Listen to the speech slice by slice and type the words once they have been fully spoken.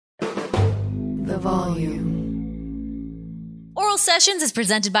the volume. Oral Sessions is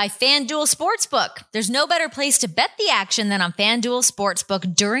presented by FanDuel Sportsbook. There's no better place to bet the action than on FanDuel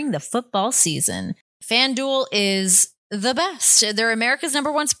Sportsbook during the football season. FanDuel is the best. They're America's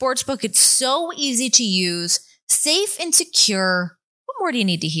 #1 sportsbook. It's so easy to use, safe and secure. What more do you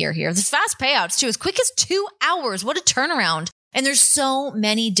need to hear here? There's fast payouts too, as quick as 2 hours. What a turnaround. And there's so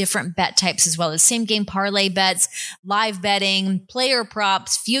many different bet types as well as same game parlay bets, live betting, player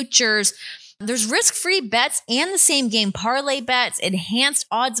props, futures. There's risk-free bets and the same game parlay bets, enhanced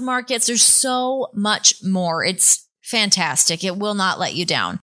odds markets. There's so much more. It's fantastic. It will not let you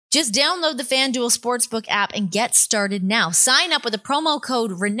down. Just download the FanDuel Sportsbook app and get started now. Sign up with the promo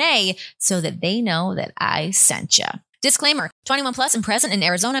code Renee so that they know that I sent you. Disclaimer, 21 plus and present in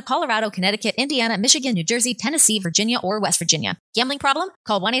Arizona, Colorado, Connecticut, Indiana, Michigan, New Jersey, Tennessee, Virginia, or West Virginia. Gambling problem?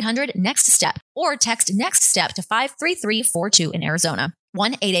 Call 1-800-NEXT-STEP or text NEXT-STEP to 53342 in Arizona.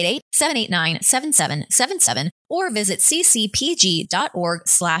 1-888-789-7777 or visit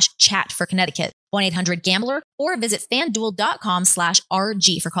ccpg.org/chat for Connecticut. 1-800-GAMBLER or visit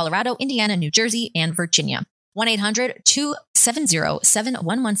fanduel.com/RG for Colorado, Indiana, New Jersey, and Virginia.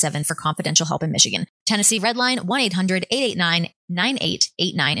 1-800-270-7117 for confidential help in Michigan. Tennessee Redline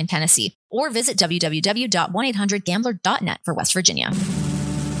 1-800-889-9889 in Tennessee or visit www.1800gambler.net for West Virginia.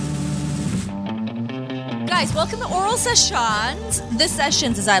 Guys, welcome to Oral Sessions. The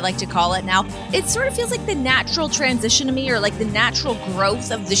Sessions, as I like to call it now. It sort of feels like the natural transition to me, or like the natural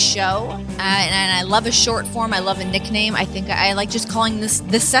growth of the show. And I love a short form. I love a nickname. I think I like just calling this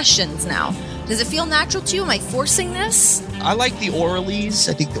the Sessions now. Does it feel natural to you? Am I forcing this? I like the oralies.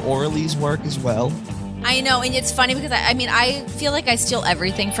 I think the oralies work as well. I know, and it's funny because I feel like I steal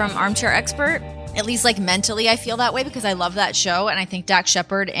everything from Armchair Expert. At least like mentally, I feel that way because I love that show. And I think Dax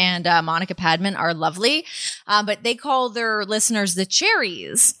Shepard and Monica Padman are lovely. But they call their listeners the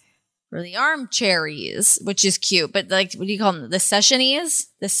cherries or the armchairies, which is cute. But like, what do you call them? The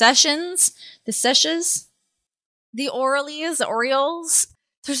sessionies? The sessions? The sessions? The oralies? The Orioles?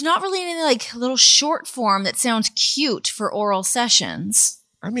 There's not really any like little short form that sounds cute for oral sessions.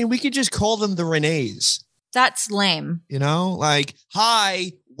 I mean, we could just call them the Renees. That's lame. You know, like,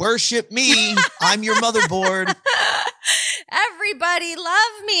 hi, worship me. I'm your motherboard. Everybody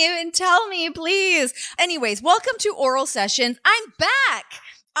love me and tell me, please. Anyways, welcome to Oral Sessions. I'm back.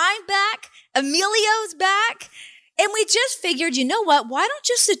 Emilio's back. And we just figured, you know what? Why don't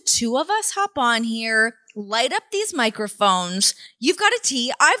just the two of us hop on here, light up these microphones. You've got a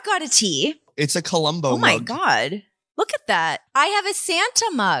tea. I've got a tea. It's a Columbo mug. Oh my God. Look at that. I have a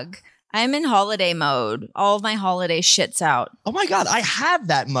Santa mug. I'm in holiday mode. All of my holiday shit's out. Oh my God, I have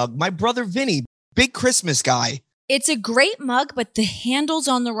that mug. My brother Vinny, big Christmas guy. It's a great mug, but the handle's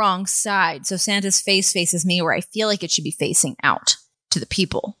on the wrong side. So Santa's face faces me where I feel like it should be facing out to the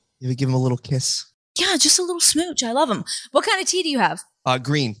people. You ever give him a little kiss? Yeah, just a little smooch. I love him. What kind of tea do you have?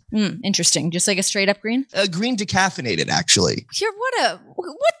 Green. Interesting. Just like a straight up green? Green decaffeinated, actually. Where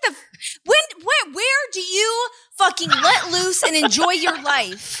do you fucking let loose and enjoy your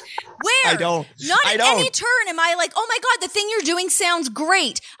life? Where? I don't. Not at any turn am I like, oh my God, the thing you're doing sounds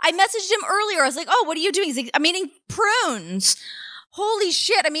great. I messaged him earlier. I was like, oh, what are you doing? He's like, I'm eating prunes. Holy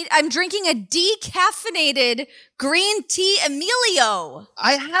shit. I mean, I'm drinking a decaffeinated green tea Emilio.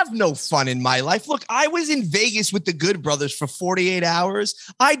 I have no fun in my life. Look, I was in Vegas with the Good Brothers for 48 hours.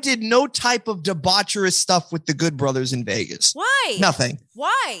 I did no type of debaucherous stuff with the Good Brothers in Vegas. Why? Nothing.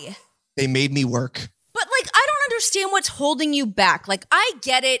 Why? They made me work. But like, I don't understand what's holding you back. Like, I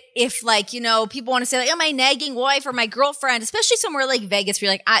get it if like, you know, people want to say like, oh, my nagging wife or my girlfriend, especially somewhere like Vegas,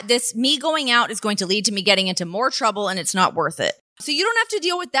 where you're like, me going out is going to lead to me getting into more trouble and it's not worth it. So you don't have to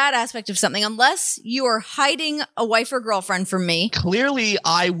deal with that aspect of something unless you are hiding a wife or girlfriend from me. Clearly,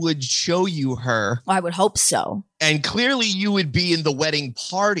 I would show you her. Well, I would hope so. And clearly, you would be in the wedding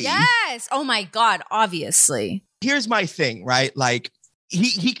party. Yes. Oh my God. Obviously. Here's my thing, right? Like,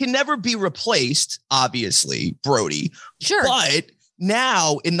 he can never be replaced, obviously, Brody. Sure. But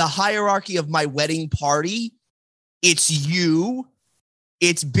now, in the hierarchy of my wedding party, it's you.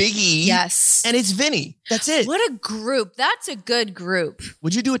 It's Big E. Yes. And it's Vinny. That's it. What a group. That's a good group.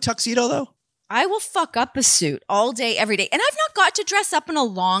 Would you do a tuxedo, though? I will fuck up a suit all day, every day. And I've not got to dress up in a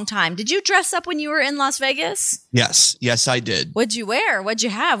long time. Did you dress up when you were in Las Vegas? Yes. Yes, I did. What'd you wear? What'd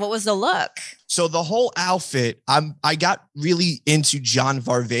you have? What was the look? So the whole outfit, I got really into John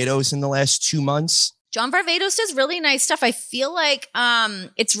Varvatos in the last 2 months. John Varvatos does really nice stuff. I feel like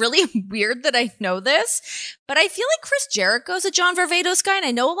it's really weird that I know this, but I feel like Chris Jericho's a John Varvatos guy, and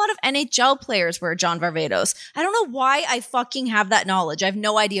I know a lot of NHL players wear John Varvatos. I don't know why I fucking have that knowledge. I have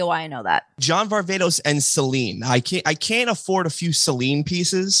no idea why I know that. John Varvatos and Celine. I can't afford a few Celine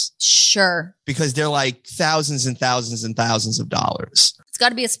pieces. Sure. because they're like thousands and thousands and thousands of dollars. It's got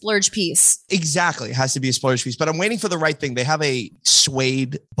to be a splurge piece. Exactly. It has to be a splurge piece, but I'm waiting for the right thing. They have a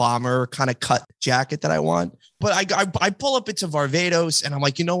suede bomber kind of cut jacket that I want, but I pull up into Varvatos and I'm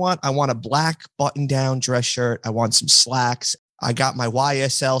like, you know what? I want a black button down dress shirt. I want some slacks. I got my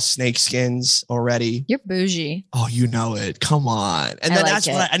YSL snakeskins already. You're bougie. Oh, you know it. Come on. And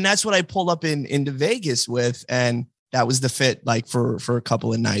then that's what I pulled up into Vegas with. And that was the fit like for a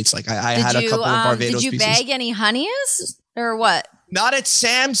couple of nights. Like I had a couple of Barbados pieces. Did you bag any honeys or what? Not at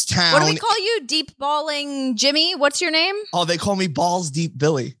Sam's Town. What do we call you? Deep balling Jimmy? What's your name? Oh, they call me Balls Deep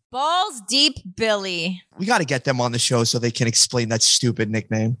Billy. Balls Deep Billy. We got to get them on the show so they can explain that stupid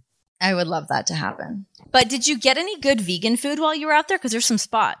nickname. I would love that to happen. But did you get any good vegan food while you were out there? Because there's some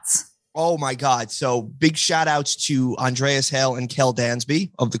spots. Oh, my God. So big shout outs to Andreas Hale and Kel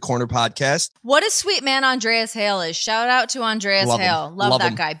Dansby of the Corner Podcast. What a sweet man Andreas Hale is. Shout out to Andreas Hale. Love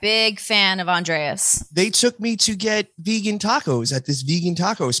that guy. Big fan of Andreas. They took me to get vegan tacos at this vegan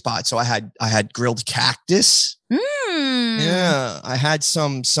taco spot. So I had grilled cactus. Yeah. I had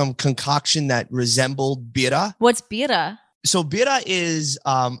some concoction that resembled birra. What's birra? So birra is,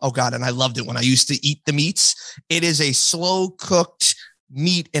 oh God, and I loved it when I used to eat the meats. It is a slow cooked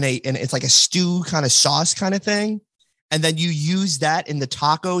meat and it's like a stew kind of sauce kind of thing. And then you use that in the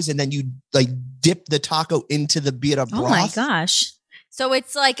tacos and then you like dip the taco into the birra broth. Oh my gosh. So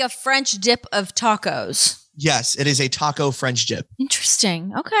it's like a French dip of tacos. Yes, it is a taco French dip.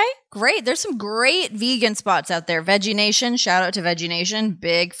 Interesting. Okay, great. There's some great vegan spots out there. Veggie Nation, shout out to Veggie Nation.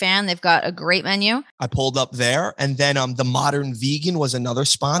 Big fan. They've got a great menu. I pulled up there. And then the Modern Vegan was another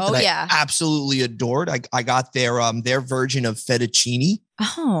spot that I absolutely adored. I got their version of fettuccine.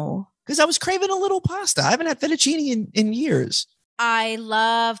 Oh. Because I was craving a little pasta. I haven't had fettuccine in years. I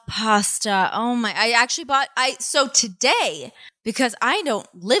love pasta. Oh my, I actually so today, because I don't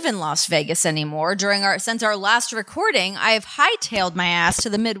live in Las Vegas anymore, since our last recording, I have hightailed my ass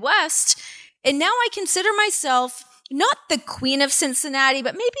to the Midwest. And now I consider myself not the Queen of Cincinnati,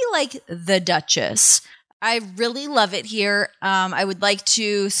 but maybe like the Duchess. I really love it here. I would like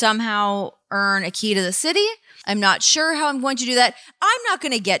to somehow earn a key to the city. I'm not sure how I'm going to do that. I'm not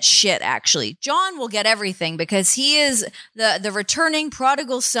going to get shit, actually. John will get everything because he is the returning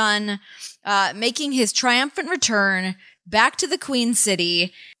prodigal son, making his triumphant return back to the Queen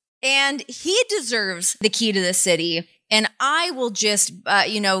City. And he deserves the key to the city. And I will just,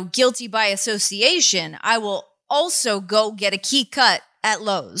 guilty by association, I will also go get a key cut at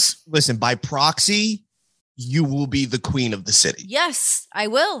Lowe's. Listen, by proxy, you will be the queen of the city. Yes, I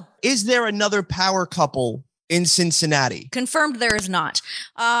will. Is there another power couple in Cincinnati? Confirmed there is not.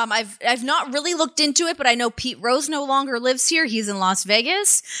 I've not really looked into it, but I know Pete Rose no longer lives here. He's in Las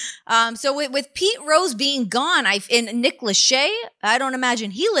Vegas. So with Pete Rose being gone, and Nick Lachey, I don't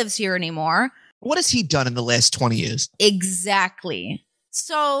imagine he lives here anymore. What has he done in the last 20 years? Exactly.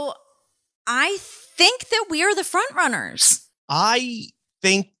 So I think that we are the front runners. I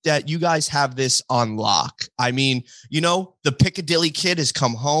think that you guys have this on lock. I mean, the Piccadilly Kid has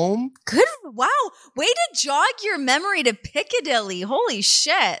come home. Good. Wow. Way to jog your memory to Piccadilly. Holy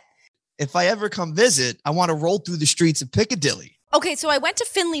shit. If I ever come visit, I want to roll through the streets of Piccadilly. Okay, so I went to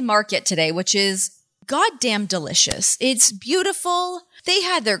Finley Market today, which is goddamn delicious. It's beautiful. They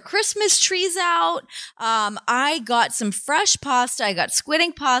had their Christmas trees out. I got some fresh pasta. I got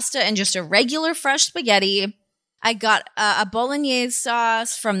squidding pasta and just a regular fresh spaghetti. I got a bolognese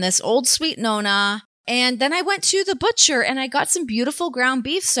sauce from this old sweet Nona. And then I went to the butcher and I got some beautiful ground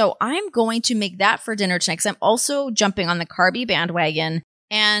beef. So I'm going to make that for dinner tonight because I'm also jumping on the carby bandwagon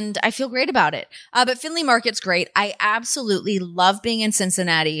and I feel great about it. But Finley Market's great. I absolutely love being in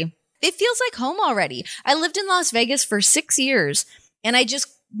Cincinnati. It feels like home already. I lived in Las Vegas for 6 years and I just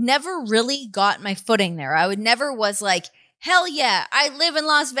never really got my footing there. I never was like, hell yeah, I live in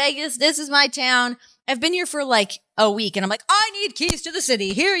Las Vegas. This is my town. I've been here for like a week and I'm like, I need keys to the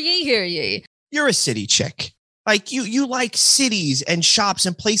city. Hear ye, hear ye. You're a city chick. Like you like cities and shops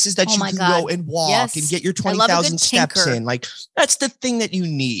and places that you can go and walk and get your 20,000 steps in. Like that's the thing that you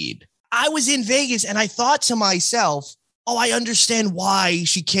need. I was in Vegas and I thought to myself, oh, I understand why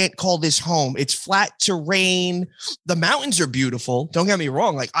she can't call this home. It's flat terrain. The mountains are beautiful. Don't get me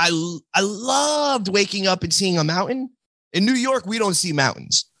wrong. Like I loved waking up and seeing a mountain. In New York, we don't see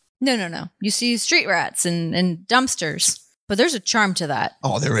mountains. No. You see street rats and dumpsters. But there's a charm to that.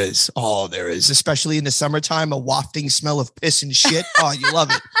 Oh, there is. Especially in the summertime, a wafting smell of piss and shit. Oh, you love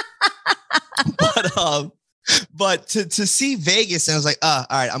it. But to see Vegas, and I was like, all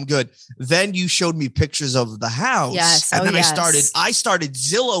right, I'm good. Then you showed me pictures of the house. Yes. And then I started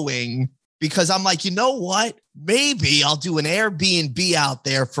Zillowing because I'm like, you know what? maybe I'll do an Airbnb out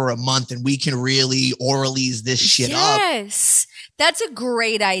there for a month and we can really Orleans this shit up. Yes, that's a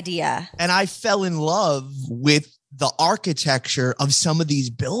great idea. And I fell in love with the architecture of some of these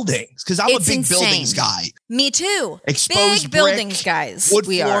buildings because I'm a big buildings guy. Me too. Exposed big brick, buildings guys. Wood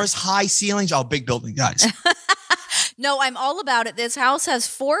floors, high ceilings. Oh, big building guys. No, I'm all about it. This house has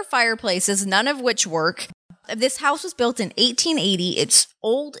 4 fireplaces, none of which work. This house was built in 1880. It's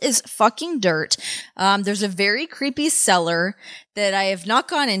old as fucking dirt. There's a very creepy cellar that I have not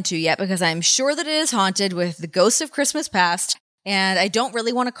gone into yet because I'm sure that it is haunted with the ghosts of Christmas past. And I don't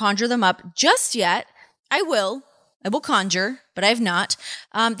really want to conjure them up just yet. I will conjure, but I have not.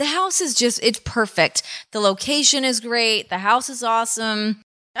 The house is it's perfect. The location is great. The house is awesome.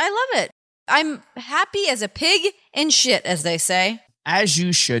 I love it. I'm happy as a pig in shit, as they say. As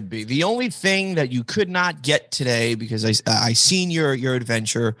you should be. The only thing that you could not get today, because I seen your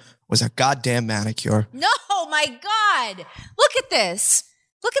adventure, was a goddamn manicure. No, my God. Look at this.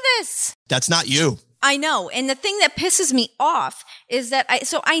 Look at this. That's not you. I know. And the thing that pisses me off is that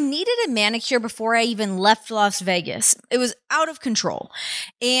I needed a manicure before I even left Las Vegas. It was out of control.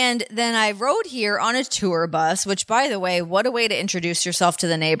 And then I rode here on a tour bus, which, by the way, what a way to introduce yourself to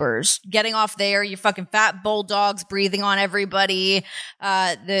the neighbors. Getting off there, you fucking fat bulldogs breathing on everybody.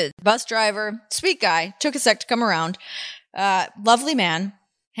 The bus driver, sweet guy, took a sec to come around. Lovely man.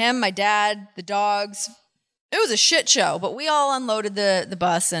 Him, my dad, the dogs. It was a shit show, but we all unloaded the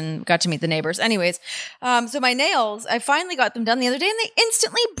bus and got to meet the neighbors. Anyways, so my nails, I finally got them done the other day and they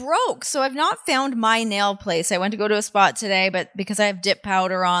instantly broke. So I've not found my nail place. I went to go to a spot today, but because I have dip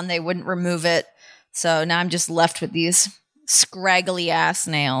powder on, they wouldn't remove it. So now I'm just left with these scraggly ass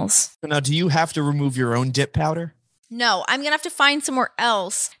nails. So now, do you have to remove your own dip powder? No, I'm going to have to find somewhere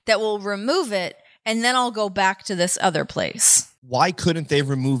else that will remove it. And then I'll go back to this other place. Why couldn't they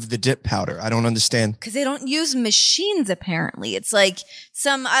remove the dip powder? I don't understand. Because they don't use machines, apparently. It's like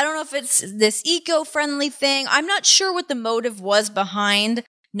I don't know if it's this eco-friendly thing. I'm not sure what the motive was behind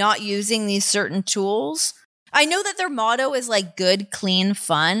not using these certain tools. I know that their motto is like good, clean,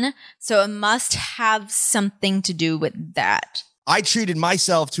 fun. So it must have something to do with that. I treated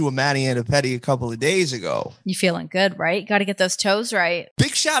myself to a mani and a pedi a couple of days ago. You feeling good, right? Got to get those toes right.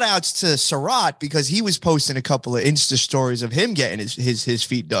 Big shout outs to Sarat because he was posting a couple of Insta stories of him getting his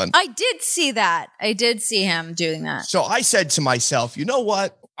feet done. I did see that. I did see him doing that. So I said to myself, you know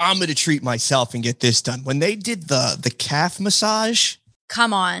what? I'm going to treat myself and get this done. When they did the calf massage.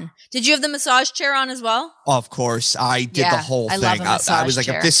 Come on. Did you have the massage chair on as well? Of course. I did the whole thing. Love a massage I was like,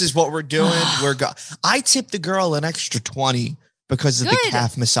 chair. if this is what we're doing, we're go. I tipped the girl an extra 20 because of the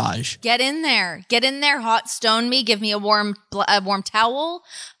calf massage. Get in there. Get in there. Hot stone me. Give me a warm towel.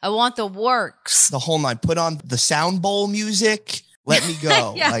 I want the works. The whole night. Put on the sound bowl music. Let me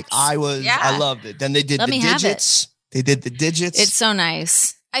go. Yes. Like I loved it. Then they did the digits. They did the digits. It's so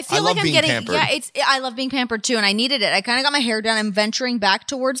nice. I feel like I'm getting pampered. I love being pampered too, and I needed it. I kind of got my hair done. I'm venturing back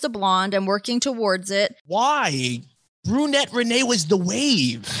towards the blonde. I'm working towards it. Why? Brunette Renee was the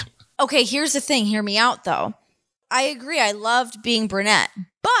wave. Okay, here's the thing. Hear me out though. I agree. I loved being brunette,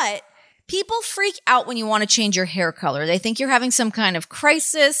 but people freak out when you want to change your hair color. They think you're having some kind of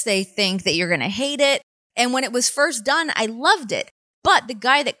crisis. They think that you're going to hate it. And when it was first done, I loved it. But the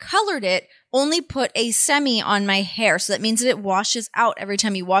guy that colored it only put a semi on my hair. So that means that it washes out every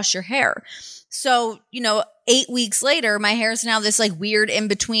time you wash your hair. So, 8 weeks later, my hair is now this like weird in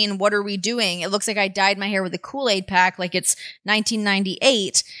between. What are we doing? It looks like I dyed my hair with a Kool-Aid pack like it's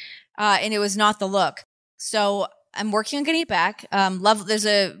 1998. And it was not the look. So I'm working on getting it back. There's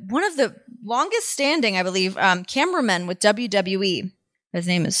one of the longest standing, I believe, cameramen with WWE. His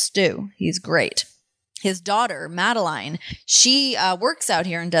name is Stu. He's great. His daughter, Madeline, she works out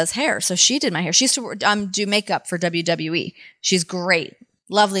here and does hair. So she did my hair. She used to do makeup for WWE. She's great.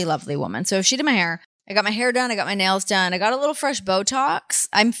 Lovely, lovely woman. So she did my hair. I got my hair done. I got my nails done. I got a little fresh Botox.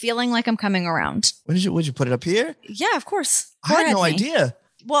 I'm feeling like I'm coming around. Would you put it up here? Yeah, of course. I had no idea.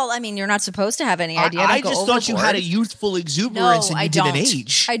 Well, I mean, you're not supposed to have any idea. I just thought you had a youthful exuberance and you didn't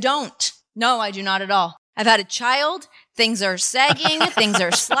age. I don't. No, I do not at all. I've had a child. Things are sagging. Things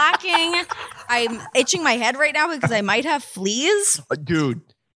are slacking. I'm itching my head right now because I might have fleas. Dude,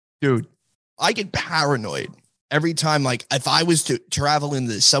 I get paranoid every time. Like if I was to travel in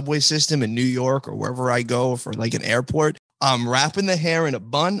the subway system in New York or wherever I go for like an airport, I'm wrapping the hair in a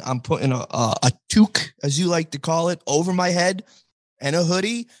bun. I'm putting a toque, as you like to call it, over my head. And a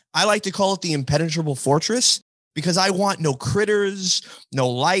hoodie. I like to call it the impenetrable fortress because I want no critters, no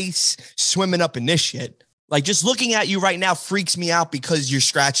lice swimming up in this shit. Like just looking at you right now freaks me out because you're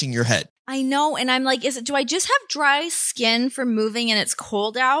scratching your head. I know. And I'm like, do I just have dry skin from moving and it's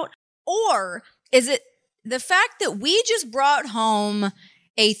cold out? Or is it The fact that we just brought home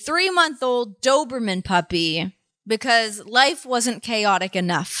a 3-month-old Doberman puppy because life wasn't chaotic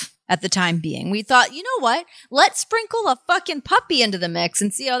enough at the time being. We thought, you know what? Let's sprinkle a fucking puppy into the mix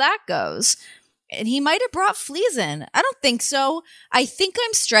and see how that goes. And he might have brought fleas in. I don't think so. I think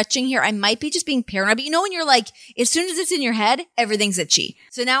I'm stretching here. I might be just being paranoid. But you know when you're like, as soon as it's in your head, everything's itchy.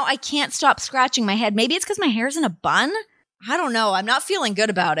 So now I can't stop scratching my head. Maybe it's because my hair's in a bun. I don't know. I'm not feeling good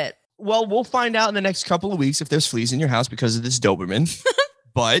about it. Well, we'll find out in the next couple of weeks if there's fleas in your house because of this Doberman.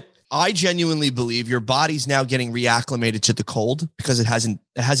 But I genuinely believe your body's now getting reacclimated to the cold because it hasn't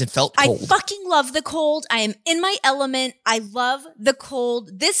felt cold. I fucking love the cold. I am in my element. I love the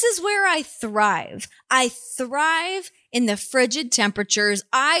cold. This is where I thrive. I thrive in the frigid temperatures.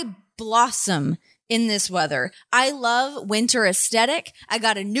 I blossom in this weather. I love winter aesthetic. I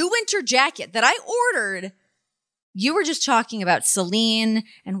got a new winter jacket that I ordered. You were just talking about Celine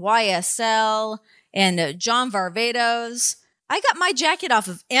and YSL and John Varvatos. I got my jacket off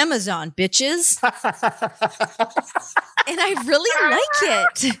of Amazon, bitches. And I really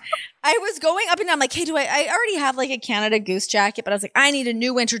like it. I was going up and down like, hey, I already have like a Canada Goose jacket, but I was like, I need a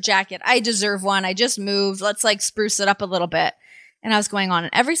new winter jacket. I deserve one. I just moved. Let's like spruce it up a little bit. And I was going on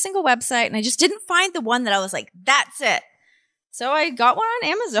every single website and I just didn't find the one that I was like, that's it. So I got one on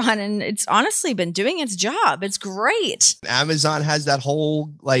Amazon and it's honestly been doing its job. It's great. Amazon has that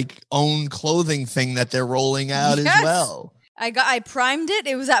whole like own clothing thing that they're rolling out as well. I primed it.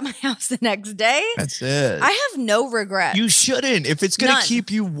 It was at my house the next day. That's it. I have no regrets. You shouldn't. If it's going to keep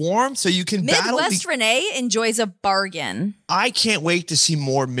you warm so you can battle. Midwest Renee enjoys a bargain. I can't wait to see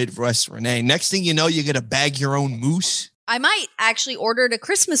more Midwest Renee. Next thing you know, you're going to bag your own moose. I might actually order a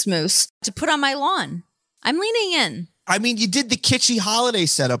Christmas moose to put on my lawn. I'm leaning in. I mean, you did the kitschy holiday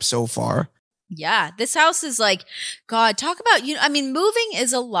setup so far. Yeah, this house is like, God, talk about, moving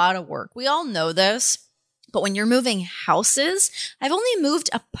is a lot of work. We all know this. But when you're moving houses, I've only moved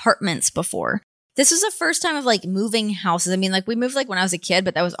apartments before. This was the first time of like moving houses. I mean, like we moved like when I was a kid,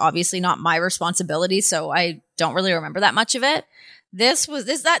 but that was obviously not my responsibility. So I don't really remember that much of it. Then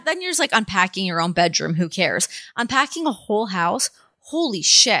you're just like unpacking your own bedroom. Who cares? Unpacking a whole house. Holy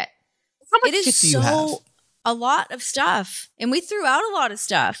shit. How much shit do you have? A lot of stuff. And we threw out a lot of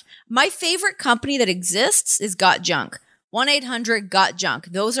stuff. My favorite company that exists is Got Junk. 1-800-GOT-JUNK.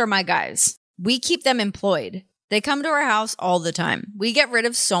 Those are my guys. We keep them employed. They come to our house all the time. We get rid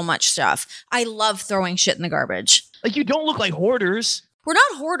of so much stuff. I love throwing shit in the garbage. Like, you don't look like hoarders. We're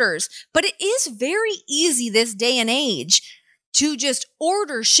not hoarders, but it is very easy this day and age to just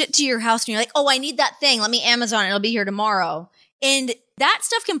order shit to your house. And you're like, oh, I need that thing. Let me Amazon it. It'll be here tomorrow. And that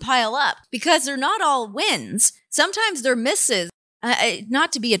stuff can pile up because they're not all wins. Sometimes they're misses.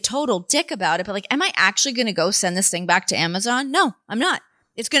 Not to be a total dick about it, but like, am I actually going to go send this thing back to Amazon? No, I'm not.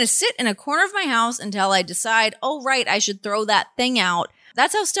 It's going to sit in a corner of my house until I decide, oh, right, I should throw that thing out.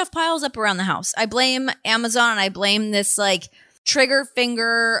 That's how stuff piles up around the house. I blame Amazon. I blame this like trigger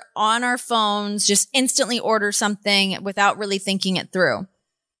finger on our phones, just instantly order something without really thinking it through. And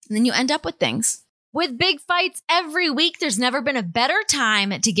then you end up with things. With big fights every week, there's never been a better time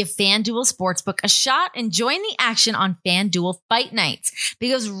to give FanDuel Sportsbook a shot and join the action on FanDuel Fight Nights.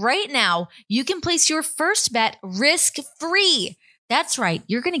 Because right now, you can place your first bet risk-free. That's right.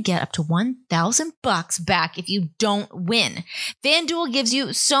 You're going to get up to $1,000 back if you don't win. FanDuel gives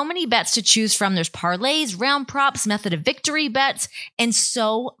you so many bets to choose from. There's parlays, round props, method of victory bets, and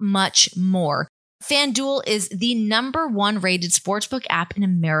so much more. FanDuel is the #1 rated sportsbook app in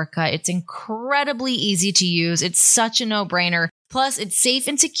America. It's incredibly easy to use. It's such a no-brainer. Plus, it's safe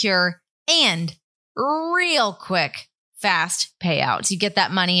and secure and real quick. Fast payouts. You get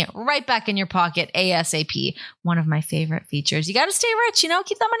that money right back in your pocket ASAP. One of my favorite features. You got to stay rich, keep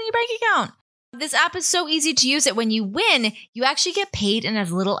that money in your bank account. This app is so easy to use that when you win, you actually get paid in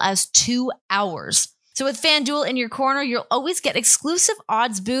as little as 2 hours. So with FanDuel in your corner, you'll always get exclusive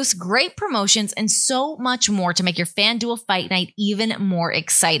odds boosts, great promotions, and so much more to make your FanDuel Fight Night even more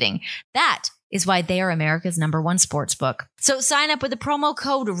exciting. That is why they are America's #1 sportsbook. So sign up with the promo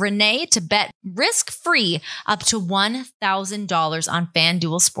code Renee to bet risk-free up to $1,000 on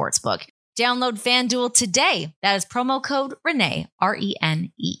FanDuel Sportsbook. Download FanDuel today. That is promo code Renee,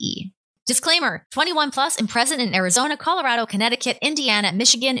 RENEE. Disclaimer, 21 plus and present in Arizona, Colorado, Connecticut, Indiana,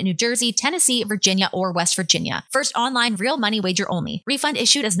 Michigan, New Jersey, Tennessee, Virginia, or West Virginia. First online real money wager only. Refund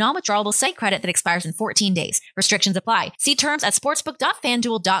issued as non-withdrawable site credit that expires in 14 days. Restrictions apply. See terms at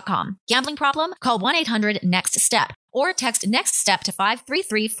sportsbook.fanduel.com. Gambling problem? Call 1-800-NEXT-STEP. or text NEXT STEP to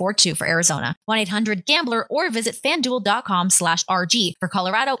 53342 for Arizona, 1-800-GAMBLER, or visit FanDuel.com/RG for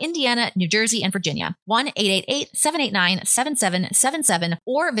Colorado, Indiana, New Jersey, and Virginia, 1-888-789-7777,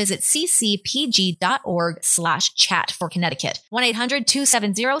 or visit ccpg.org/chat for Connecticut,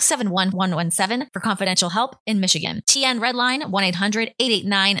 1-800-270-71117 for confidential help in Michigan, TN Redline,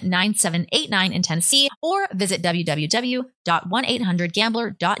 1-800-889-9789 in Tennessee, or visit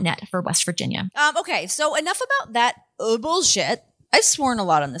www.1800gambler.net for West Virginia. Okay, so enough about that bullshit. I've sworn a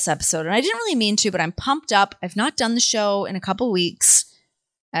lot on this episode, and I didn't really mean to, but I'm pumped up. I've not done the show in a couple weeks.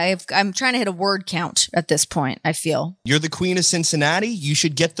 I'm trying to hit a word count at this point, I feel. You're the queen of Cincinnati. You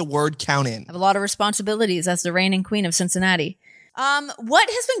should get the word count in. I have a lot of responsibilities as the reigning queen of Cincinnati. What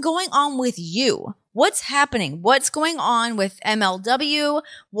has been going on with you? What's happening? What's going on with MLW?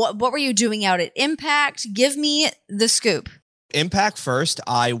 What were you doing out at Impact? Give me the scoop. Impact first,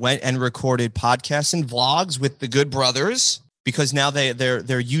 I went and recorded podcasts and vlogs with the Good Brothers because now they're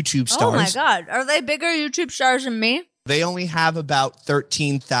YouTube stars. Oh my God. Are they bigger YouTube stars than me? They only have about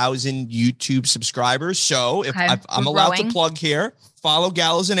 13,000 YouTube subscribers. So if I'm allowed to plug here, follow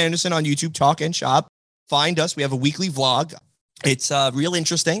Gallows and Anderson on YouTube, Talk and Shop. Find us. We have a weekly vlog. It's real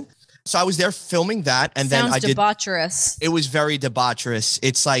interesting. So I was there filming that. And then I did. Debaucherous. It was very debaucherous.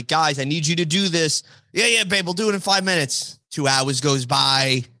 It's like, guys, I need you to do this. Yeah, babe, we'll do it in 5 minutes. 2 hours goes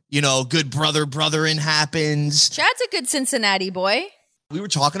by. Good brothering happens. Chad's a good Cincinnati boy. We were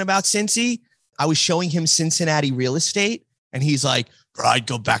talking about Cincy. I was showing him Cincinnati real estate, and he's like, bro, I'd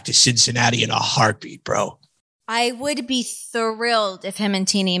go back to Cincinnati in a heartbeat, bro. I would be thrilled if him and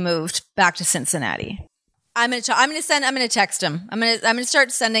Teeny moved back to Cincinnati. I'm gonna text him. I'm gonna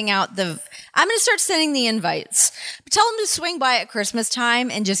start sending the invites. Tell him to swing by at Christmas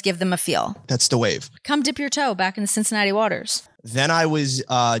time and just give them a feel. That's the wave. Come dip your toe back in the Cincinnati waters. Then I was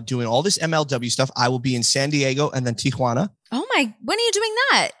doing all this MLW stuff. I will be in San Diego and then Tijuana. Oh my, when are you doing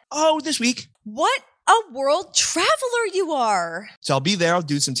that? Oh, this week. What a world traveler you are. So I'll be there. I'll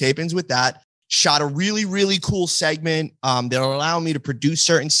do some tapings with that. Shot a really, really cool segment. They'll allow me to produce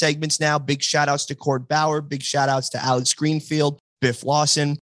certain segments now. Big shout outs to Cord Bauer. Big shout outs to Alex Greenfield, Biff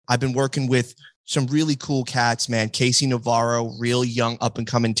Lawson. I've been working with some really cool cats, man. Casey Navarro, real young up and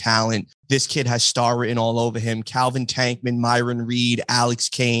coming talent. This kid has star written all over him. Calvin Tankman, Myron Reed, Alex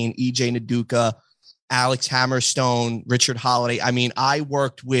Kane, EJ Naduka, Alex Hammerstone, Richard Holiday. I mean, I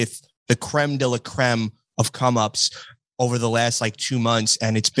worked with the creme de la creme of come-ups over the last 2 months,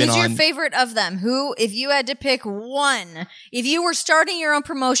 and it's been Who's your favorite of them? Who, if you had to pick one, if you were starting your own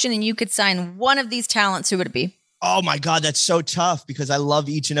promotion and you could sign one of these talents, who would it be? Oh my God, that's so tough because I love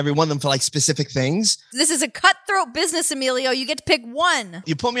each and every one of them for specific things. This is a cutthroat business, Emilio. You get to pick one.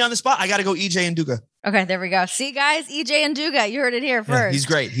 You put me on the spot. I got to go EJ Nduka. Okay, there we go. See, guys, EJ Nduka. You heard it here first. Yeah, he's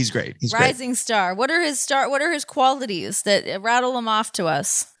great. He's Rising star. What are his qualities that rattle him off to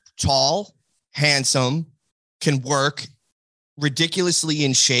us? Tall, handsome, can work, ridiculously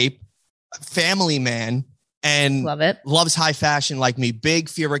in shape, family man. And love it. Loves high fashion like me. Big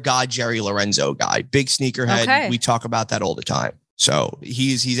fear of God, Jerry Lorenzo guy. Big sneakerhead. Okay. We talk about that all the time. So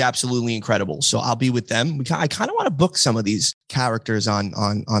he's absolutely incredible. So I'll be with them. I kind of want to book some of these characters on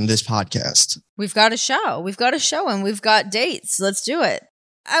this podcast. We've got a show. And we've got dates. Let's do it.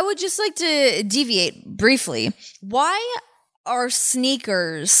 I would just like to deviate briefly. Why are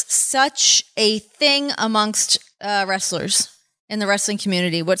sneakers such a thing amongst wrestlers in the wrestling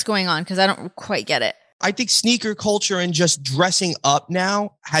community? What's going on? Because I don't quite get it. I think sneaker culture and just dressing up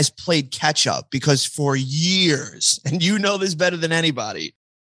now has played catch up because for years, and you know this better than anybody,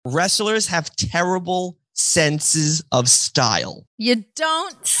 wrestlers have terrible senses of style. You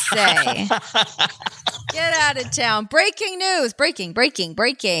don't say. Get out of town. Breaking news. Breaking.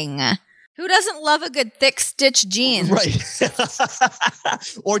 Who doesn't love a good thick stitch jeans? Right.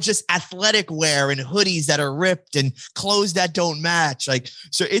 Or just athletic wear and hoodies that are ripped and clothes that don't match.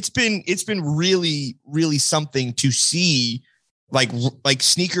 So it's been really, really something to see like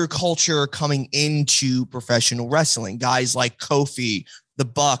sneaker culture coming into professional wrestling. Guys like Kofi, the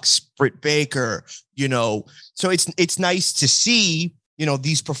Bucks, Britt Baker, so it's nice to see,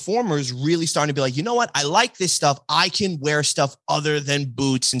 these performers really starting to be like, you know what? I like this stuff. I can wear stuff other than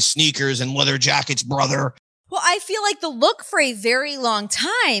boots and sneakers and leather jackets, brother. Well, I feel like the look for a very long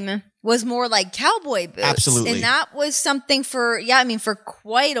time was more like cowboy boots. Absolutely. And that was something for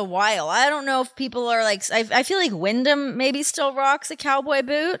quite a while. I don't know if people are I feel like Wyndham maybe still rocks a cowboy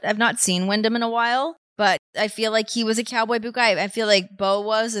boot. I've not seen Wyndham in a while, but I feel like he was a cowboy boot guy. I feel like Bo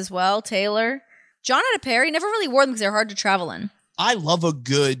was as well, Taylor. John had a pair. He never really wore them because they're hard to travel in. I love a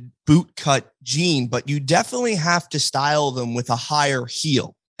good boot cut jean, but you definitely have to style them with a higher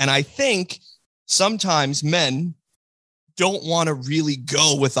heel. And I think sometimes men don't want to really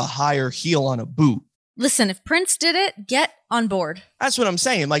go with a higher heel on a boot. Listen, if Prince did it, get on board. That's what I'm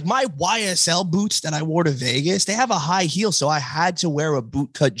saying. Like my YSL boots that I wore to Vegas, they have a high heel. So I had to wear a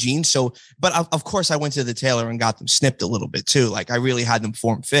boot cut jean. So, but of course I went to the tailor and got them snipped a little bit too. Like I really had them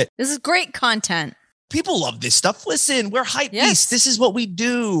form fit. This is great content. People love this stuff. Listen, we're hype beasts. This is what we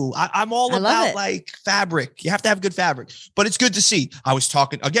do. I'm all about like fabric. You have to have good fabric, but it's good to see. I was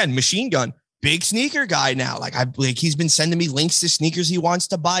talking again, Machine Gun. Big sneaker guy now. Like he's been sending me links to sneakers he wants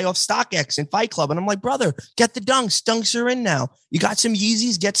to buy off StockX and Fight Club. And I'm like, brother, get the Dunks. Dunks are in now. You got some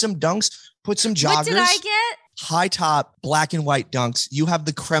Yeezys, get some Dunks, put some joggers. What did I get? High top, black and white Dunks. You have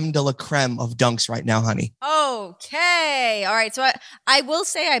the creme de la creme of Dunks right now, honey. Okay. All right. So I will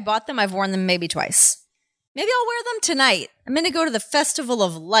say I bought them. I've worn them maybe twice. Maybe I'll wear them tonight. I'm going to go to the Festival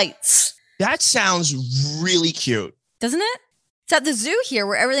of Lights. That sounds really cute. Doesn't it? It's at the zoo here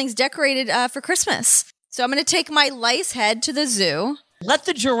where everything's decorated for Christmas. So I'm going to take my lice head to the zoo. Let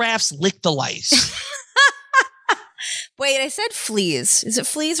the giraffes lick the lice. Wait, I said fleas. Is it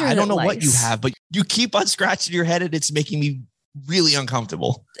fleas or I don't know lice? What you have, but you keep on scratching your head and it's making me really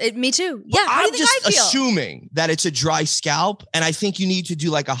uncomfortable. Me too. Yeah, I'm just assuming that it's a dry scalp and I think you need to do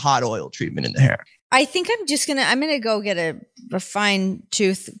like a hot oil treatment in the hair. I think I'm going to go get a fine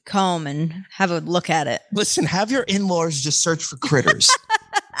tooth comb and have a look at it. Listen, have your in-laws just search for critters.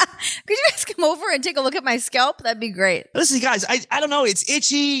 Could you guys come over and take a look at my scalp? That'd be great. Listen, guys, I don't know. It's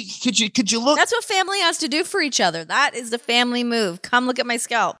itchy. Could you look? That's what family has to do for each other. That is the family move. Come look at my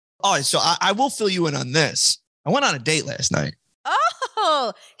scalp. Oh, so I will fill you in on this. I went on a date last night.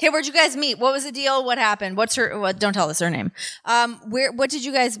 Oh, okay. Where'd you guys meet? What was the deal? What happened? Don't tell us her name.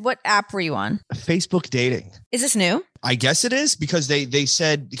 What app were you on? Facebook dating. Is this new? I guess it is because they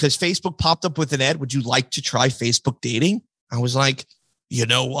said, because Facebook popped up with an ad. Would you like to try Facebook dating? I was like, you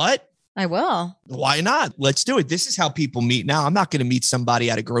know what? I will. Why not? Let's do it. This is how people meet now. I'm not going to meet somebody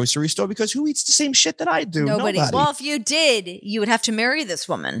at a grocery store because who eats the same shit that I do? Nobody. Well, if you did, you would have to marry this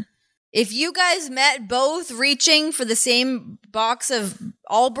woman. If you guys met both reaching for the same box of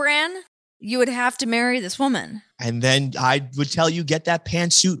All-Bran, you would have to marry this woman. And then I would tell you, get that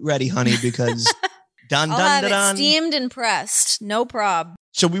pantsuit ready, honey, because I'll have it steamed and pressed. No prob.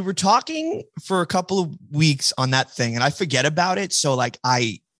 So we were talking for a couple of weeks on that thing and I forget about it. So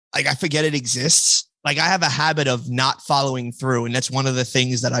I forget it exists. Like I have a habit of not following through. And that's one of the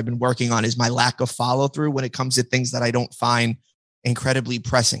things that I've been working on is my lack of follow through when it comes to things that I don't find incredibly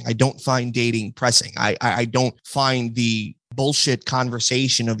pressing. I don't find dating pressing. I don't find the bullshit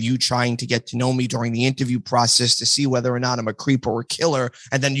conversation of you trying to get to know me during the interview process to see whether or not I'm a creep or a killer.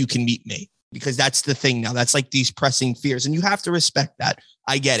 And then you can meet me because that's the thing now. That's like these pressing fears. And you have to respect that.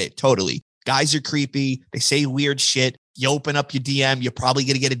 I get it. Totally. Guys are creepy. They say weird shit. You open up your DM, you're probably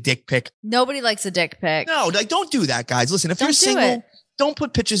going to get a dick pic. Nobody likes a dick pic. No, like don't do that, guys. Listen, if you're single, don't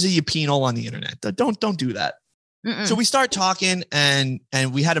put pictures of your penile on the internet. Don't do that. Mm-mm. So we start talking and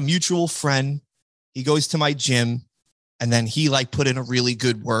we had a mutual friend. He goes to my gym and then he like put in a really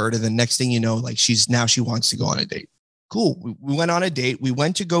good word. And the next thing you know, like she wants to go on a date. Cool. We went on a date. We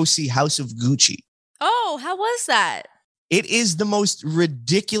went to go see House of Gucci. Oh, how was that? It is the most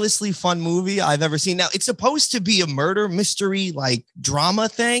ridiculously fun movie I've ever seen. Now, it's supposed to be a murder mystery, like drama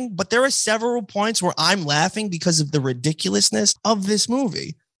thing, but there are several points where I'm laughing because of the ridiculousness of this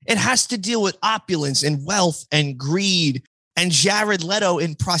movie. It has to deal with opulence and wealth and greed and Jared Leto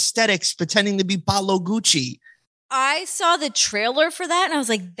in prosthetics pretending to be Paolo Gucci. I saw the trailer for that and I was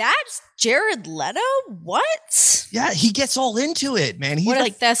like, that's Jared Leto? What? Yeah, he gets all into it, man. He's what a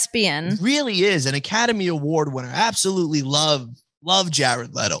like thespian. Really is an Academy Award winner. Absolutely love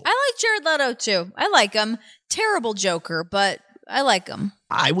Jared Leto. I like Jared Leto too. I like him. Terrible Joker, but I like him.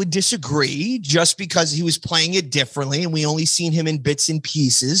 I would disagree just because he was playing it differently and we only seen him in bits and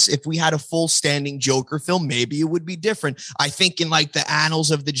pieces. If we had a full standing Joker film, maybe it would be different. I think in like the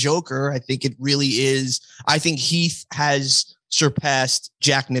annals of the Joker, I think it really is. I think Heath has surpassed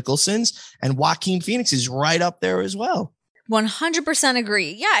Jack Nicholson's and Joaquin Phoenix is right up there as well. 100%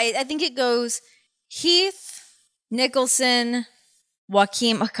 agree. Yeah, I think it goes Heath, Nicholson,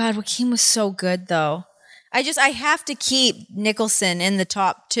 Joaquin. Oh God, Joaquin was so good though. I have to keep Nicholson in the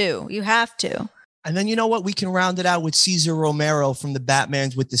top two. You have to. And then you know what? We can round it out with Cesar Romero from the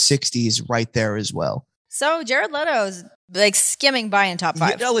Batmans with the 60s right there as well. So Jared Leto's like skimming by in top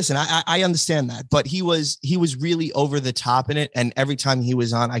 5. No, listen, I understand that, but he was really over the top in it. And every time he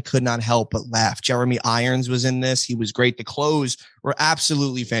was on, I could not help but laugh. Jeremy Irons was in this. He was great. The clothes were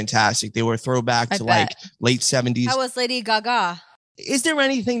absolutely fantastic. They were a throwback to like late 70s. How was Lady Gaga? Is there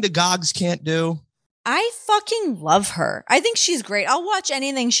anything the Gogs can't do? I fucking love her. I think she's great. I'll watch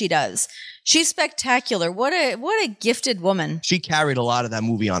anything she does. She's spectacular. What a gifted woman. She carried a lot of that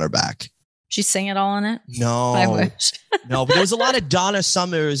movie on her back. She sang it all in it? No. I wish. No, but there was a lot of Donna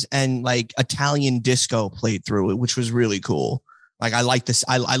Summers and like Italian disco played through it, which was really cool. Like I like this.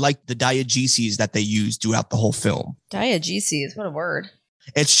 I like the diegeses that they used throughout the whole film. Diegeses, what a word.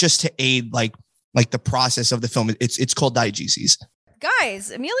 It's just to aid like the process of the film. It's called diegeses.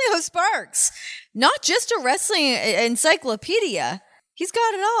 Guys, Emilio Sparks, not just a wrestling encyclopedia. He's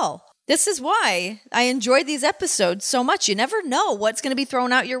got it all. This is why I enjoy these episodes so much. You never know what's going to be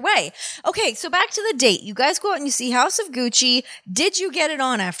thrown out your way. Okay, so back to the date. You guys go out and you see House of Gucci. Did you get it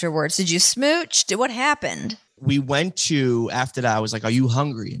on afterwards? Did you smooch? What happened? We went to, after that, I was like, are you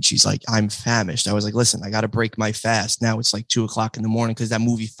hungry? And she's like, I'm famished. I was like, listen, I got to break my fast. Now it's like 2:00 in the morning because that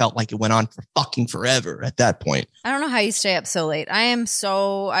movie felt like it went on for fucking forever at that point. I don't know how you stay up so late. I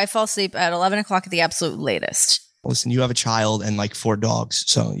fall asleep at 11 o'clock at the absolute latest. Listen, you have a child and like 4 dogs,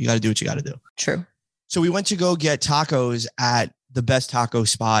 so you got to do what you got to do. True. So we went to go get tacos at the best taco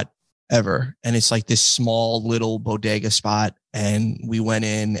spot ever. And it's like this small little bodega spot. And we went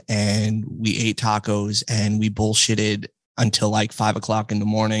in and we ate tacos and we bullshitted until like 5:00 in the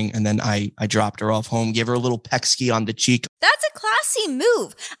morning. And then I dropped her off home, gave her a little peck ski on the cheek. That's a classy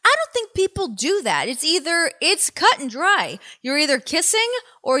move. I don't think people do that. It's cut and dry. You're either kissing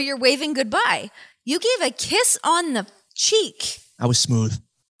or you're waving goodbye. You gave a kiss on the cheek. I was smooth.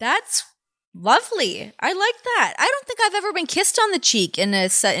 That's lovely. I like that. I don't think I've ever been kissed on the cheek in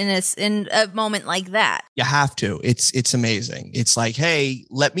a moment like that. You have to. It's amazing. It's like, hey,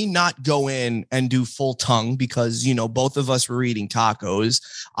 let me not go in and do full tongue because, both of us were eating tacos.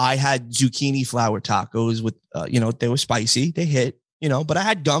 I had zucchini flour tacos with, they were spicy. They hit. But I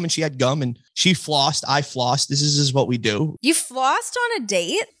had gum and she had gum and she flossed. I flossed. This is what we do. You flossed on a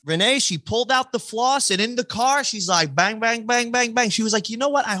date? Renee, she pulled out the floss and in the car, she's like, bang, bang, bang, bang, bang. She was like, you know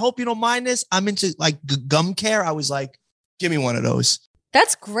what? I hope you don't mind this. I'm into like gum care. I was like, give me one of those.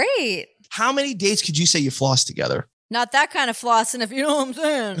 That's great. How many dates could you say you flossed together? Not that kind of flossing, if you know what I'm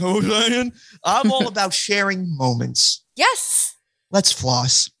saying. Know what I'm saying? I'm all about sharing moments. Yes. Let's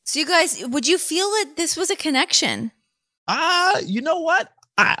floss. So you guys, would you feel that this was a connection? You know what?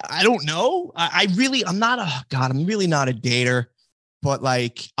 I don't know. I'm really not a dater, but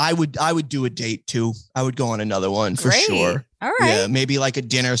like I would do a date too. I would go on another one for sure. All right. Yeah, maybe like a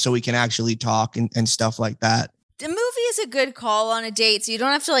dinner so we can actually talk and stuff like that. The movie is a good call on a date, so you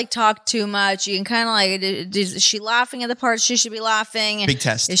don't have to like talk too much. You can kind of like, is she laughing at the parts she should be laughing? Big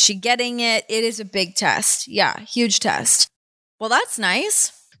test. Is she getting it? It is a big test. Yeah, huge test. Well, that's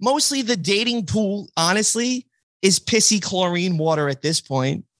nice. Mostly the dating pool, honestly, is pissy chlorine water at this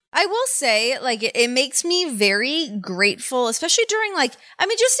point. I will say, like, it makes me very grateful, especially during,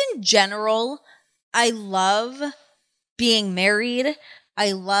 just in general, I love being married.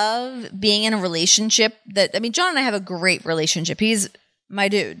 I love being in a relationship John and I have a great relationship. He's my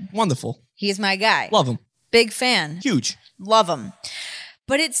dude. Wonderful. He's my guy. Love him. Big fan. Huge. Love him.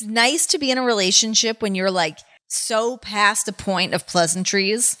 But it's nice to be in a relationship when you're, like, so past a point of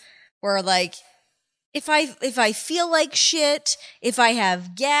pleasantries where, like, if I feel like shit, if I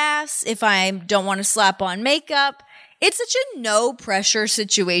have gas, if I don't want to slap on makeup, it's such a no pressure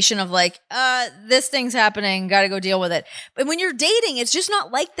situation of like, this thing's happening, got to go deal with it. But when you're dating, it's just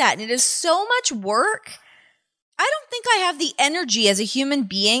not like that. And it is so much work. I don't think I have the energy as a human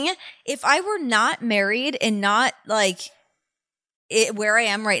being. If I were not married and not like where I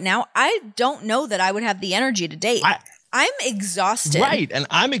am right now, I don't know that I would have the energy to date. I'm exhausted. Right. And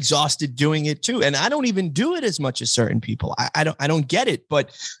I'm exhausted doing it too. And I don't even do it as much as certain people. I don't get it.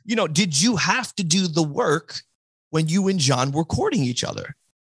 But, did you have to do the work when you and John were courting each other?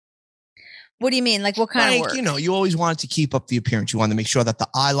 What do you mean? Like what kind of work? You always wanted to keep up the appearance. You wanted to make sure that the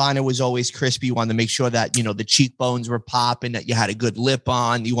eyeliner was always crispy. You wanted to make sure that, the cheekbones were popping, that you had a good lip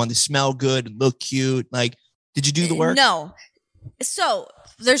on. You wanted to smell good, look cute. Like, did you do the work? No. So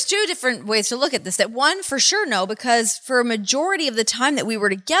there's two different ways to look at this. That one, for sure, no, because for a majority of the time that we were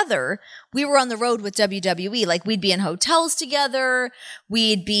together, we were on the road with WWE. Like we'd be in hotels together.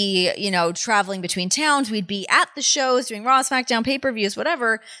 We'd be, traveling between towns. We'd be at the shows doing Raw, SmackDown, pay-per-views,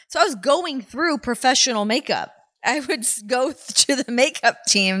 whatever. So I was going through professional makeup. I would go to the makeup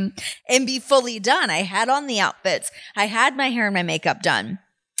team and be fully done. I had on the outfits. I had my hair and my makeup done.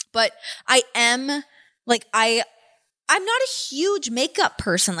 But I am like, I'm not a huge makeup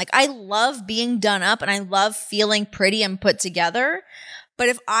person. Like I love being done up and I love feeling pretty and put together. But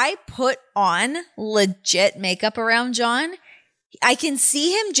if I put on legit makeup around John, I can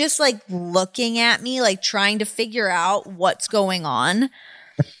see him just like looking at me, like trying to figure out what's going on.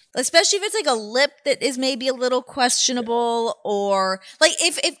 Especially if it's like a lip that is maybe a little questionable, or like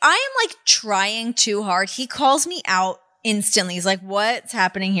if I am like trying too hard, he calls me out instantly. He's like, what's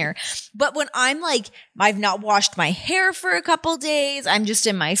happening here? But when I'm like, I've not washed my hair for a couple days, I'm just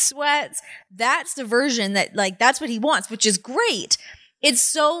in my sweats, that's the version that like, that's what he wants, which is great. It's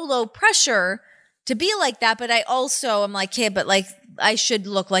so low pressure to be like that. But I also am like, hey, but like I should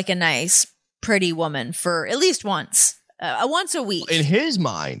look like a nice, pretty woman for at least once a week. In his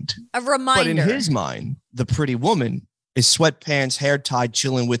mind. A reminder. But in his mind, the pretty woman is sweatpants, hair tied,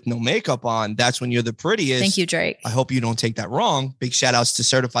 chilling with no makeup on. That's when you're the prettiest. Thank you, Drake. I hope you don't take that wrong. Big shout outs to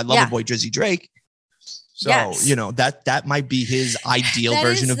certified lover boy Drizzy Drake. So, that might be his ideal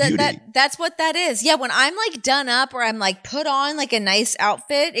version of beauty. That's what that is. Yeah, when I'm like done up or I'm like put on like a nice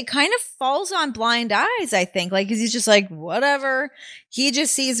outfit, it kind of falls on blind eyes, I think. Like, 'cause he's just like, whatever. He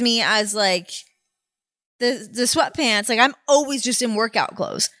just sees me as like the sweatpants. Like, I'm always just in workout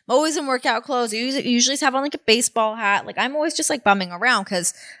clothes. I'm always in workout clothes. I usually have on like a baseball hat. Like, I'm always just like bumming around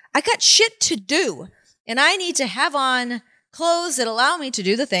because I got shit to do. And I need to have on clothes that allow me to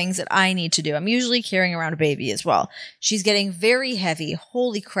do the things that I need to do. I'm usually carrying around a baby as well. She's getting very heavy.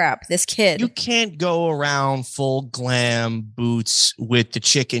 Holy crap, this kid. You can't go around full glam boots with the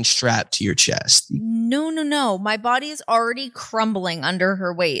chicken strapped to your chest. No. My body is already crumbling under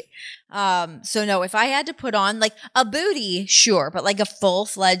her weight. So no, if I had to put on like a booty, sure, but like a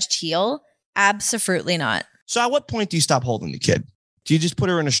full-fledged heel, absolutely not. So at what point do you stop holding the kid? Do you just put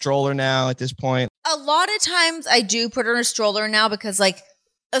her in a stroller now at this point? A lot of times I do put her in a stroller now because like,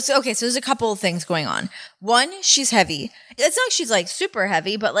 so there's a couple of things going on. One, she's heavy. It's not like she's like super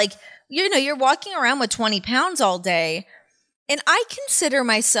heavy, but like, you're walking around with 20 pounds all day. And I consider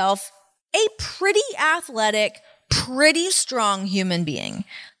myself a pretty athletic, pretty strong human being.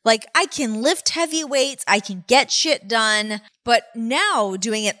 Like, I can lift heavy weights, I can get shit done, but now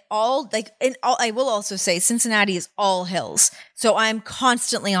doing it all, I will also say Cincinnati is all hills. So I'm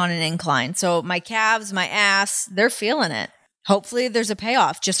constantly on an incline. So my calves, my ass, they're feeling it. Hopefully there's a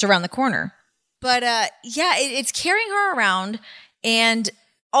payoff just around the corner. But it's carrying her around. And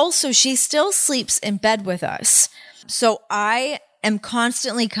also she still sleeps in bed with us. So I am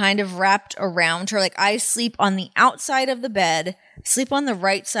constantly kind of wrapped around her. Like, I sleep on the outside of the bed, sleep on the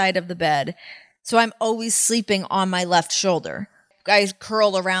right side of the bed. So I'm always sleeping on my left shoulder. I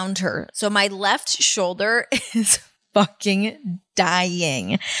curl around her. So my left shoulder is fucking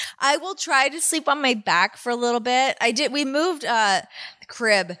dying. I will try to sleep on my back for a little bit. We moved the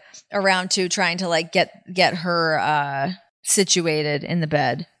crib around too, trying to like get her situated in the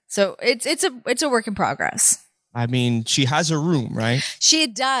bed. So it's a work in progress. I mean, she has a room, right? She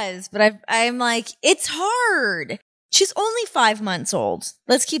does, but I'm like, it's hard. She's only 5 months old.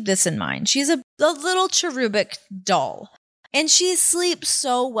 Let's keep this in mind. She's a little cherubic doll. And she sleeps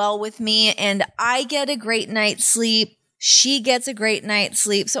so well with me, and I get a great night's sleep. She gets a great night's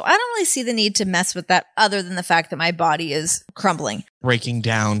sleep. So I don't really see the need to mess with that other than the fact that my body is crumbling. Breaking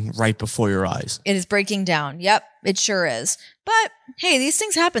down right before your eyes. It is breaking down. Yep, it sure is. But hey, these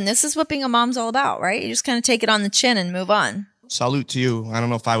things happen. This is what being a mom's all about, right? You just kind of take it on the chin and move on. Salute to you. I don't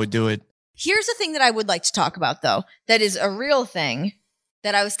know if I would do it. Here's the thing that I would like to talk about, though, that is a real thing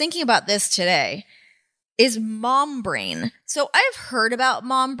that I was thinking about this today, is mom brain. So I've heard about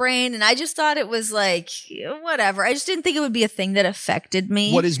mom brain, and I just thought it was like, whatever. I just didn't think it would be a thing that affected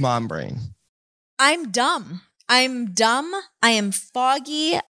me. What is mom brain? I'm dumb. I am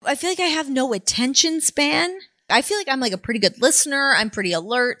foggy. I feel like I have no attention span. I feel like I'm like a pretty good listener. I'm pretty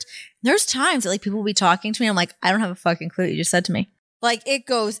alert. There's times that like people will be talking to me. I'm like, I don't have a fucking clue what you just said to me. Like, it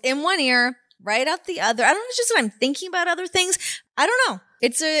goes in one ear, right out the other. I don't know. It's just that I'm thinking about other things. I don't know.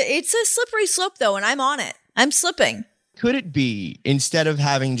 It's a slippery slope though, and I'm on it. I'm slipping. Could it be, instead of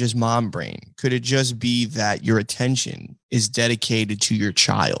having just mom brain, could it just be that your attention is dedicated to your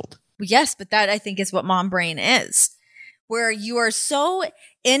child? Yes, but that I think is what mom brain is, where you are so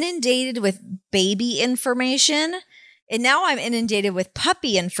inundated with baby information. And now I'm inundated with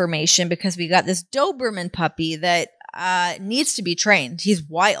puppy information because we got this Doberman puppy that needs to be trained. He's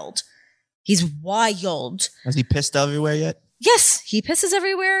wild. He's wild. Has he pissed everywhere yet? Yes, he pisses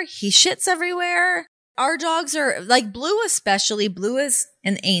everywhere. He shits everywhere. Our dogs are like Blue, especially. Blue is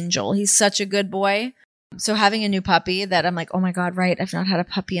an angel. He's such a good boy. So having a new puppy that I'm like, oh my God, right. I've not had a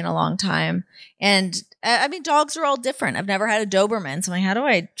puppy in a long time. And I mean, dogs are all different. I've never had a Doberman. So I'm like, how do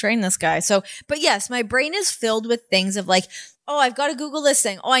I train this guy? So, but yes, my brain is filled with things of like, Oh, I've got to Google this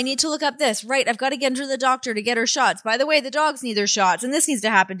thing. Oh, I need to look up this. Right. I've got to get her to the doctor to get her shots. By the way, the dogs need their shots and this needs to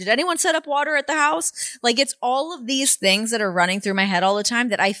happen. Did anyone set up water at the house? Like, it's all of these things that are running through my head all the time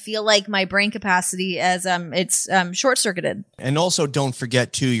that I feel like my brain capacity it's short circuited. And also don't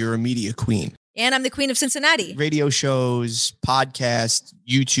forget too, you're a media queen. And I'm the queen of Cincinnati. Radio shows, podcasts,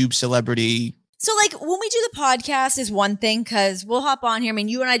 YouTube celebrity. So, like, when we do the podcast is one thing because we'll hop on here. I mean,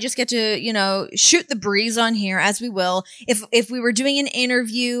 you and I just get to, shoot the breeze on here as we will. If we were doing an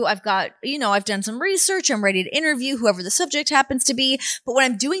interview, I've got, I've done some research. I'm ready to interview whoever the subject happens to be. But when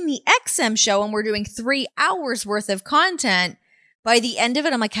I'm doing the XM show and we're doing 3 hours worth of content, by the end of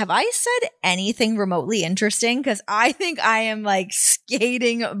it, I'm like, have I said anything remotely interesting? Because I think I am like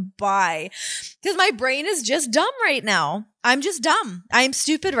skating by because my brain is just dumb right now. I'm just dumb. I am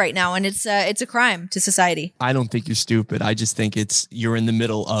stupid right now. And it's a crime to society. I don't think you're stupid. I just think you're in the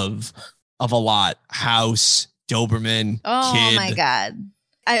middle of a lot. House, Doberman, kid. My God.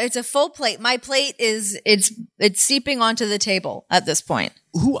 It's a full plate. My plate it's seeping onto the table at this point.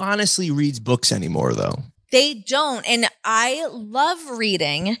 Who honestly reads books anymore though? They don't. And I love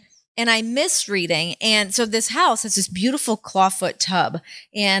reading and I miss reading. And so this house has this beautiful clawfoot tub.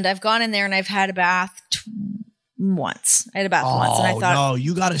 And I've gone in there and I've had a bath once. I had a bath once. And I thought, no,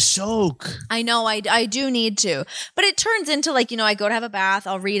 you got to soak. I know I do need to. But it turns into like, I go to have a bath.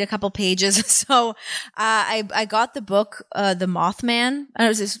 I'll read a couple pages. So I got the book, The Mothman. I don't know,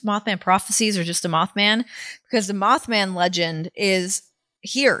 is this Mothman Prophecies or just The Mothman? Because the Mothman legend is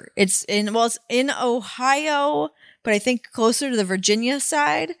here. It's in Ohio, but I think closer to the Virginia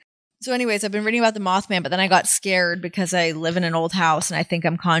side. So anyways, I've been reading about the Mothman, but then I got scared because I live in an old house and I think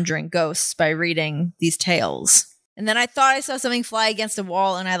I'm conjuring ghosts by reading these tales. And then I thought I saw something fly against a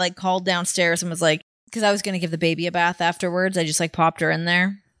wall and I like called downstairs and was like, because I was going to give the baby a bath afterwards. I just like popped her in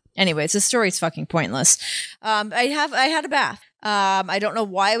there. Anyways, this story's fucking pointless. I had a bath. I don't know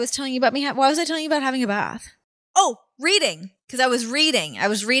why I was telling you about why was I telling you about having a bath? Oh, reading. Because I was reading. I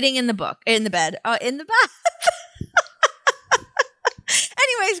was reading in the bed, in the bath.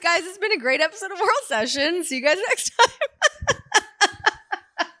 Anyways, guys, it's been a great episode of World Session. See you guys next time.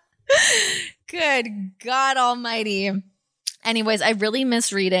 Good God almighty. Anyways, I really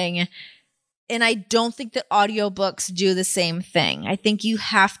miss reading. And I don't think that audiobooks do the same thing. I think you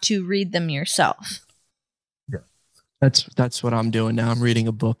have to read them yourself. Yeah. That's what I'm doing now. I'm reading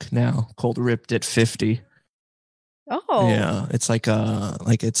a book now called Ripped at 50. Oh yeah, it's like a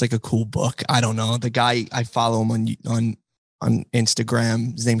cool book. I don't know. The guy I follow him on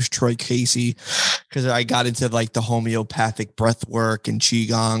Instagram. His name's Troy Casey, because I got into like the homeopathic breath work and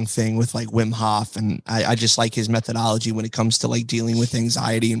qigong thing with like Wim Hof, and I just like his methodology when it comes to like dealing with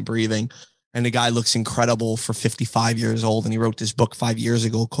anxiety and breathing. And the guy looks incredible for 55 years old. And he wrote this book 5 years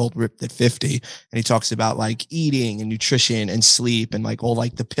ago called Ripped at 50. And he talks about like eating and nutrition and sleep and like all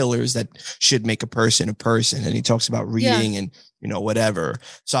like the pillars that should make a person a person. And he talks about reading and, whatever.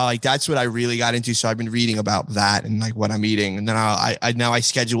 So like, that's what I really got into. So I've been reading about that and like what I'm eating. And then I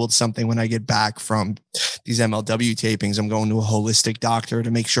scheduled something when I get back from these MLW tapings. I'm going to a holistic doctor to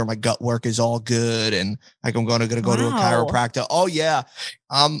make sure my gut work is all good. And like, I'm going to go to a chiropractor. Oh yeah.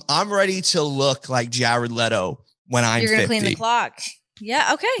 I'm ready to look like Jared Leto when I'm 50. You're going to clean the clock.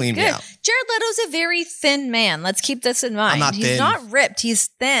 Yeah. Okay. Clean good. Jared Leto's a very thin man. Let's keep this in mind. I'm not He's thin. not ripped. He's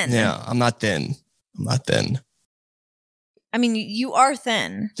thin. Yeah. I'm not thin. I mean, you are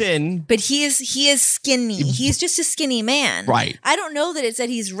thin. But he is skinny. He's just a skinny man. Right. I don't know that it said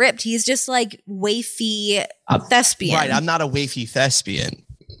he's ripped. He's just like wafy thespian. Right. I'm not a wafy thespian.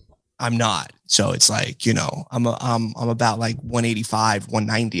 I'm not. So it's like, I'm about like 185,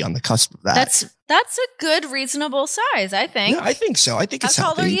 190 on the cusp of that. That's a good, reasonable size, I think. Yeah, I think so. I think it's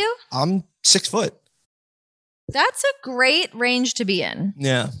healthy. How tall are you? I'm 6 foot. That's a great range to be in.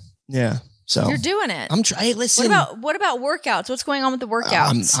 Yeah. Yeah. So you're doing it. I'm trying. Listen. What about workouts? What's going on with the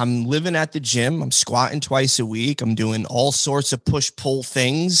workouts? I'm living at the gym. I'm squatting twice a week. I'm doing all sorts of push-pull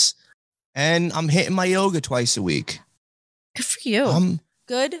things, and I'm hitting my yoga twice a week. Good for you.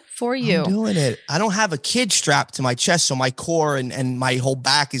 Good for you. I'm doing it. I don't have a kid strapped to my chest, so my core and my whole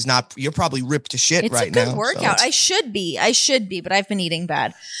back is not. You're probably ripped to shit right now. It's a good workout. So I should be, but I've been eating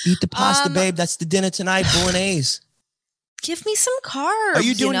bad. Eat the pasta, babe. That's the dinner tonight. Bolognese. Give me some carbs. Are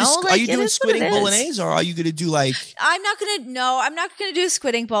you doing are you doing squidding bolognese, or are you going to do like? I'm not going to do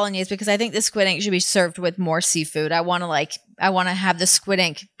squid ink bolognese because I think the squid ink should be served with more seafood. I want to have the squid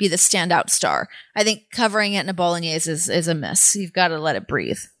ink be the standout star. I think covering it in a bolognese is a miss. You've got to let it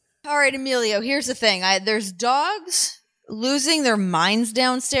breathe. All right, Emilio, here's the thing. There's dogs losing their minds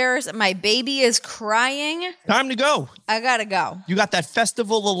downstairs. My baby is crying. Time to go. I gotta go. You got that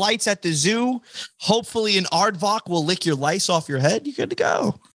Festival of Lights at the zoo. Hopefully an aardvark will lick your lice off your head. You're good to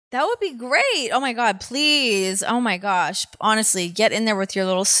go. That would be great. Oh my God, please. Oh my gosh. Honestly, get in there with your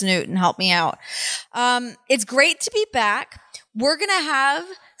little snoot and help me out. It's great to be back. We're going to have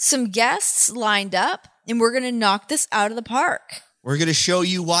some guests lined up and we're going to knock this out of the park. We're going to show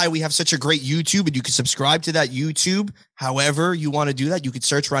you why we have such a great YouTube, and you can subscribe to that YouTube however you want to do that. You could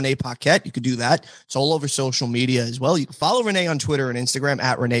search Renee Paquette. You could do that. It's all over social media as well. You can follow Renee on Twitter and Instagram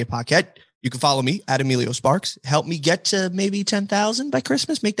at Renee Paquette. You can follow me at Emilio Sparks. Help me get to maybe 10,000 by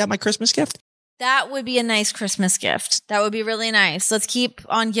Christmas. Make that my Christmas gift. That would be a nice Christmas gift. That would be really nice. Let's keep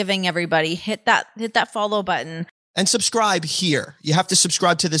on giving, everybody. Hit that follow button. And subscribe here. You have to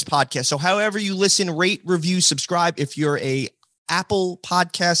subscribe to this podcast. So however you listen, rate, review, subscribe. If you're a Apple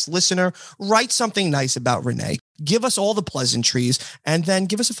Podcast listener, write something nice about Renee. Give us all the pleasantries and then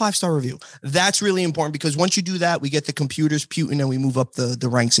give us a 5-star review. That's really important because once you do that, we get the computers puting and we move up the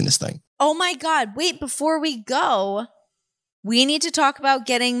ranks in this thing. Oh my God. Wait, before we go, we need to talk about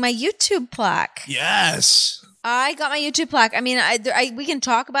getting my YouTube plaque. Yes. I got my YouTube plaque. I mean, we can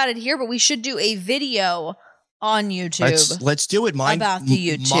talk about it here, but we should do a video on YouTube. Let's do it. About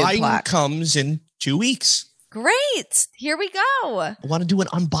the YouTube plaque. Mine comes in 2 weeks. Great. Here we go. I want to do an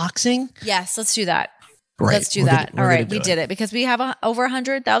unboxing. Yes, let's do that. Great. Let's do that. All right, we did it because we have over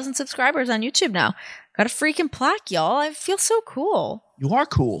 100,000 subscribers on YouTube now. Got a freaking plaque, y'all. I feel so cool. You are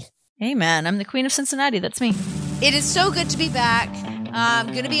cool. Amen. I'm the Queen of Cincinnati. That's me. It is so good to be back. I'm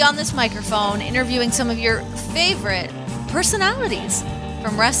going to be on this microphone interviewing some of your favorite personalities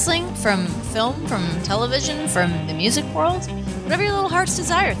from wrestling, from film, from television, from the music world. Whatever your little heart's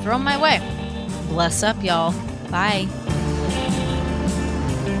desire, throw them my way. Bless up, y'all. Bye.